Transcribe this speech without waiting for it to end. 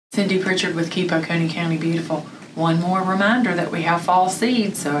Cindy Pritchard with Keep Oconee County Beautiful. One more reminder that we have fall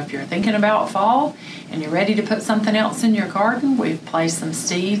seeds, so if you're thinking about fall and you're ready to put something else in your garden, we've placed some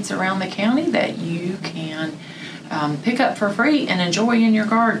seeds around the county that you can pick up for free and enjoy in your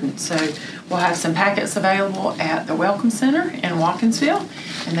garden. So we'll have some packets available at the Welcome Center in Watkinsville,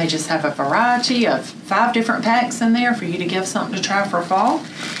 and they just have a variety of 5 different packs in there for you to give something to try for fall.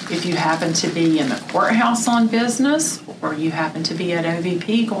 If you happen to be in the courthouse on business, or you happen to be at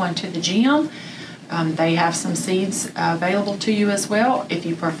OVP going to the gym, they have some seeds available to you as well. If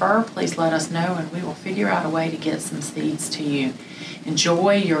you prefer, please let us know and we will figure out a way to get some seeds to you.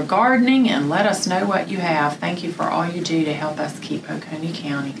 Enjoy your gardening and let us know what you have. Thank you for all you do to help us keep Oconee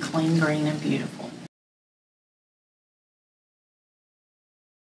County clean, green, and beautiful.